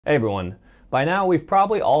Hey everyone, by now we've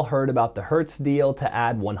probably all heard about the Hertz deal to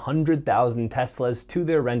add 100,000 Teslas to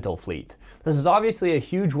their rental fleet. This is obviously a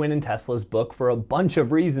huge win in Tesla's book for a bunch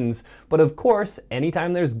of reasons, but of course,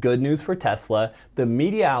 anytime there's good news for Tesla, the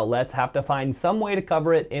media outlets have to find some way to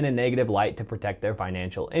cover it in a negative light to protect their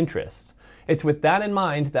financial interests. It's with that in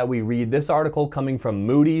mind that we read this article coming from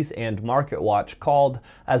Moody's and MarketWatch called,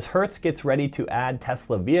 "As Hertz Gets Ready to Add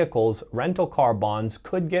Tesla Vehicles, Rental Car Bonds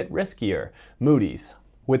Could Get Riskier." Moody's.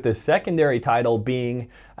 With the secondary title being,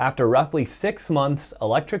 "After roughly 6 months,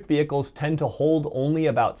 electric vehicles tend to hold only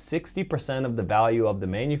about 60% of the value of the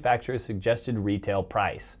manufacturer's suggested retail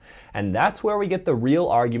price." And that's where we get the real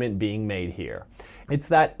argument being made here. It's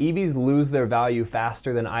that EVs lose their value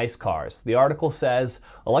faster than ICE cars. The article says,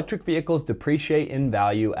 electric vehicles depreciate in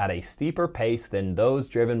value at a steeper pace than those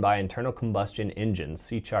driven by internal combustion engines,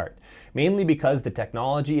 see chart, mainly because the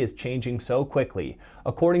technology is changing so quickly.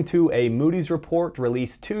 According to a Moody's report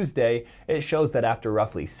released Tuesday, it shows that after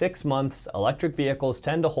roughly 6 months, electric vehicles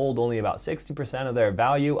tend to hold only about 60% of their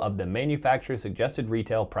value of the manufacturer's suggested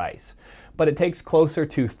retail price. But it takes closer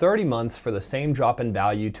to 30 months for the same drop in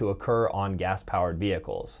value to occur on gas-powered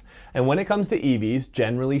vehicles. And when it comes to EVs,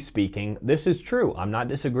 generally speaking, this is true. I'm not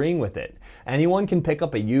disagreeing with it. Anyone can pick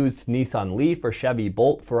up a used Nissan Leaf or Chevy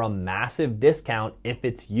Bolt for a massive discount if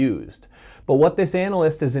it's used. But what this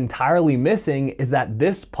analyst is entirely missing is that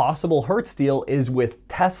this possible Hertz deal is with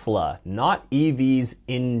Tesla, not EVs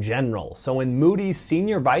in general. So when Moody's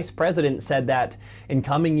senior vice president said that in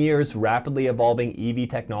coming years, rapidly evolving EV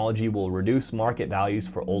technology will reduce market values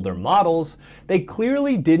for older models, they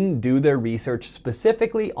clearly didn't do their research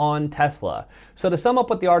specifically on Tesla. So to sum up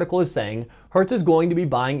what the article is saying, Hertz is going to be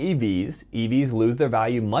buying EVs. EVs lose their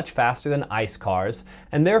value much faster than ICE cars,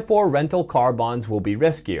 and therefore rental car bonds will be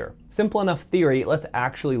riskier. Simple enough theory, let's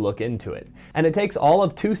actually look into it. And it takes all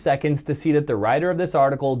of 2 seconds to see that the writer of this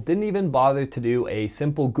article didn't even bother to do a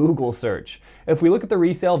simple Google search. If we look at the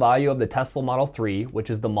resale value of the Tesla Model 3, which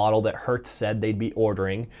is the model that Hertz said they'd be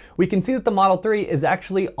ordering, we can see that the Model 3 is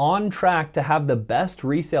actually on track to have the best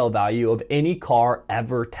resale value of any car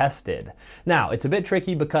ever tested. Now, it's a bit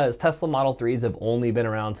tricky because Tesla Model 3s have only been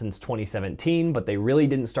around since 2017, but they really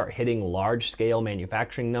didn't start hitting large-scale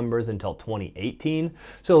manufacturing numbers until 2018,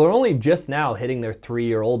 so they're only just now hitting their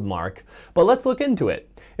 3-year-old mark. But let's look into it.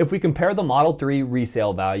 If we compare the Model 3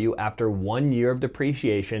 resale value after 1 year of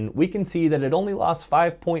depreciation, we can see that it only lost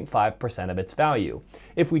 5.5% of its value.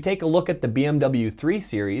 If we take a look at the BMW 3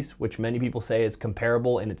 Series, which many people say is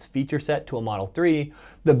comparable in its feature set to a Model 3,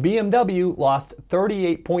 the BMW lost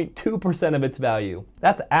 38.2% of its value.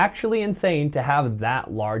 That's actually insane to have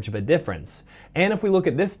that large of a difference. And if we look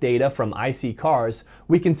at this data from IC Cars,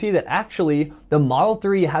 we can see that actually the Model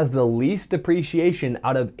 3 has the least depreciation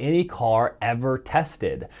out of any car ever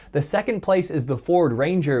tested. The second place is the Ford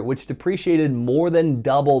Ranger, which depreciated more than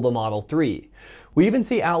double the Model 3. We even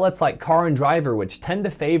see outlets like Car and Driver, which tend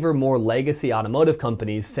to favor more legacy automotive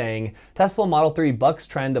companies, saying Tesla Model 3 bucks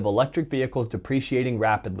trend of electric vehicles depreciating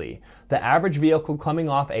rapidly. The average vehicle coming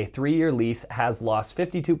off a 3-year lease has lost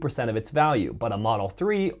 52% of its value, but a Model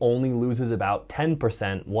 3 only loses about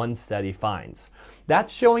 10%, one study finds.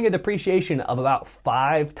 That's showing a depreciation of about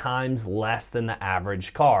 5 times less than the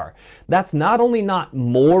average car. That's not only not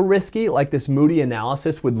more risky, like this Moody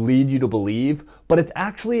analysis would lead you to believe, but it's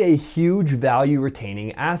actually a huge value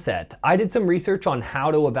retaining asset. I did some research on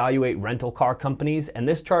how to evaluate rental car companies, and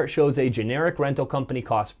this chart shows a generic rental company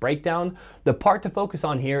cost breakdown. The part to focus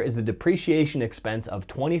on here is the depreciation expense of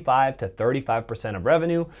 25 to 35% of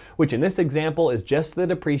revenue, which in this example is just the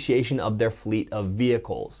depreciation of their fleet of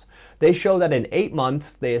vehicles. They show that in 8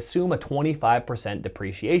 months, they assume a 25%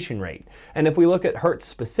 depreciation rate. And if we look at Hertz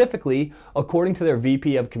specifically, according to their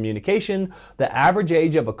VP of communication, the average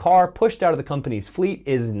age of a car pushed out of the company's fleet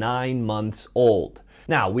is 9 months old.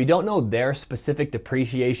 Now, we don't know their specific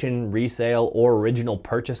depreciation, resale, or original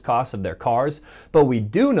purchase costs of their cars, but we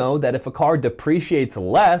do know that if a car depreciates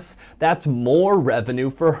less, that's more revenue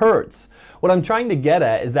for Hertz. What I'm trying to get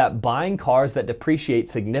at is that buying cars that depreciate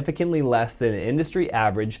significantly less than an industry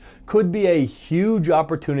average could be a huge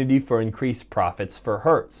opportunity for increased profits for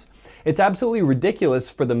Hertz. It's absolutely ridiculous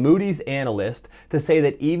for the Moody's analyst to say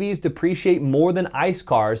that EVs depreciate more than ICE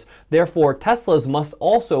cars, therefore Teslas must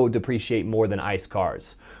also depreciate more than ICE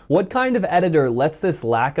cars. What kind of editor lets this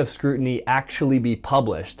lack of scrutiny actually be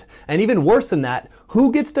published? And even worse than that,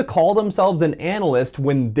 who gets to call themselves an analyst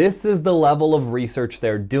when this is the level of research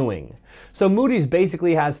they're doing? So Moody's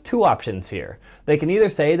basically has 2 options here. They can either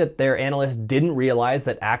say that their analysts didn't realize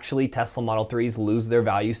that actually Tesla Model 3s lose their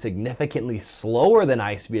value significantly slower than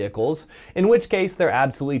ICE vehicles, in which case they're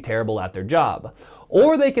absolutely terrible at their job.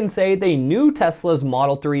 Or they can say they knew Tesla's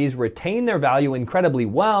Model 3s retained their value incredibly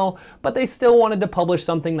well, but they still wanted to publish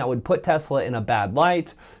something that would put Tesla in a bad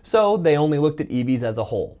light, so they only looked at EVs as a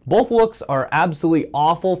whole. Both looks are absolutely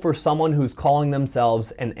awful for someone who's calling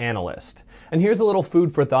themselves an analyst. And here's a little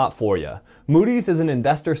food for thought for you. Moody's is an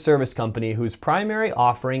investor service company whose primary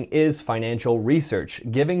offering is financial research,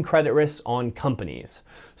 giving credit risks on companies.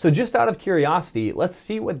 So just out of curiosity, let's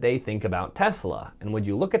see what they think about Tesla. And would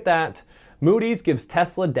you look at that? Moody's gives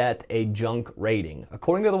Tesla debt a junk rating.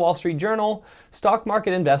 According to the Wall Street Journal, stock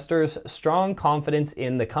market investors' strong confidence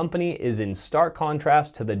in the company is in stark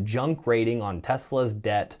contrast to the junk rating on Tesla's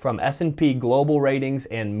debt from S&P Global Ratings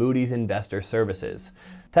and Moody's Investor Services.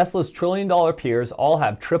 Tesla's trillion-dollar peers all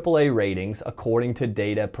have AAA ratings according to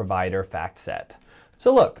data provider FactSet.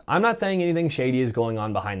 So look, I'm not saying anything shady is going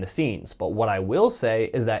on behind the scenes, but what I will say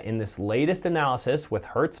is that in this latest analysis with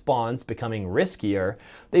Hertz bonds becoming riskier,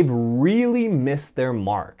 they've really missed their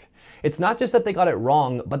mark. It's not just that they got it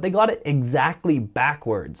wrong, but they got it exactly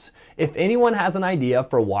backwards. If anyone has an idea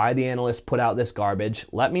for why the analysts put out this garbage,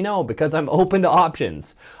 let me know, because I'm open to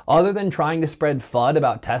options. Other than trying to spread FUD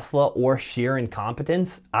about Tesla or sheer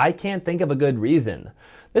incompetence, I can't think of a good reason.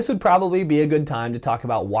 This would probably be a good time to talk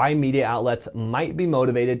about why media outlets might be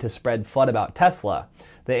motivated to spread FUD about Tesla.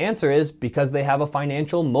 The answer is because they have a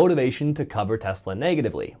financial motivation to cover Tesla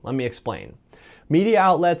negatively. Let me explain. Media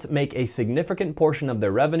outlets make a significant portion of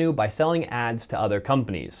their revenue by selling ads to other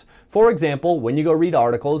companies. For example, when you go read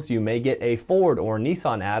articles, you may get a Ford or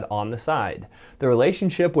Nissan ad on the side. The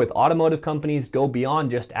relationship with automotive companies go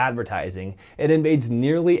beyond just advertising. It invades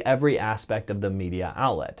nearly every aspect of the media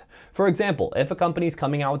outlet. For example, if a company's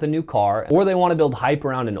coming out with a new car or they want to build hype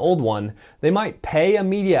around an old one, they might pay a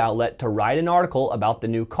media outlet to write an article about the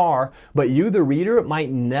new car, but you, the reader,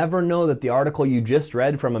 might never know that the article you just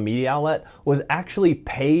read from a media outlet was actually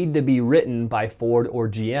paid to be written by Ford or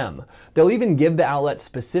GM. They'll even give the outlet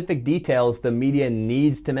specific details the media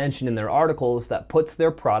needs to mention in their articles that puts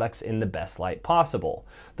their products in the best light possible.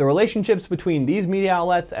 The relationships between these media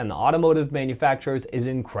outlets and the automotive manufacturers is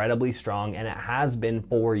incredibly strong, and it has been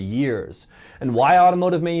for years. And why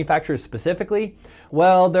automotive manufacturers specifically?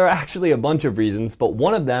 Well, there are actually a bunch of reasons, but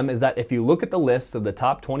one of them is that if you look at the list of the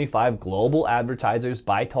top 25 global advertisers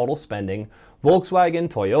by total spending, Volkswagen,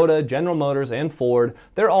 Toyota, General Motors, and Ford,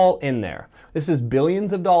 they're all in there. This is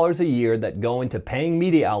billions of dollars a year that go into paying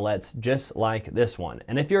media outlets just like this one.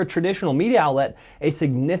 And if you're a traditional media outlet, a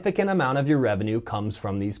significant amount of your revenue comes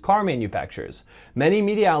from these car manufacturers. Many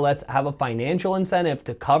media outlets have a financial incentive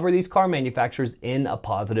to cover these car manufacturers in a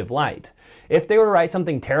positive light. If they were to write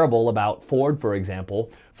something terrible about Ford, for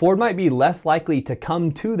example, Ford might be less likely to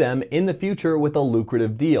come to them in the future with a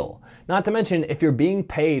lucrative deal. Not to mention, if you're being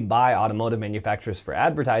paid by automotive manufacturers for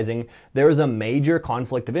advertising, there is a major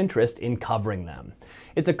conflict of interest in covering them.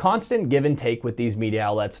 It's a constant give and take with these media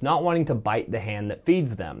outlets not wanting to bite the hand that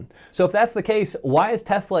feeds them. So if that's the case, why is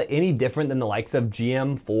Tesla any different than the likes of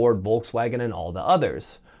GM, Ford, Volkswagen, and all the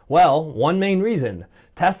others? Well, one main reason.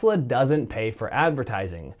 Tesla doesn't pay for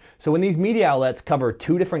advertising. So when these media outlets cover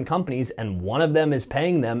two different companies and one of them is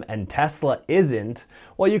paying them and Tesla isn't,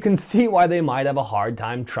 well, you can see why they might have a hard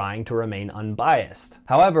time trying to remain unbiased.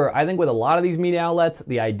 However, I think with a lot of these media outlets,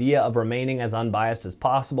 the idea of remaining as unbiased as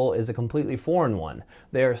possible is a completely foreign one.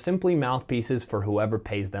 They are simply mouthpieces for whoever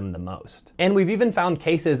pays them the most. And we've even found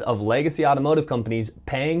cases of legacy automotive companies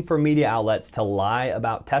paying for media outlets to lie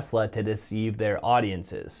about Tesla to deceive their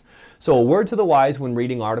audiences. So a word to the wise when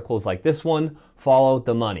reading articles like this one: follow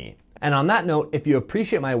the money. And on that note, if you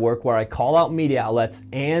appreciate my work where I call out media outlets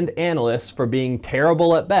and analysts for being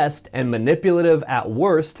terrible at best and manipulative at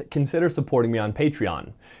worst, consider supporting me on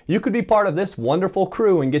Patreon. You could be part of this wonderful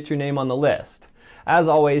crew and get your name on the list. As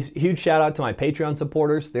always, huge shout out to my Patreon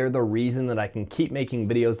supporters. They're the reason that I can keep making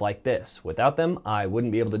videos like this. Without them, I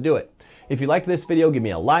wouldn't be able to do it. If you liked this video, give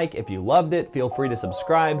me a like. If you loved it, feel free to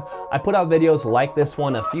subscribe. I put out videos like this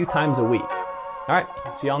one a few times a week. All right,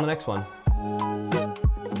 see you on the next one.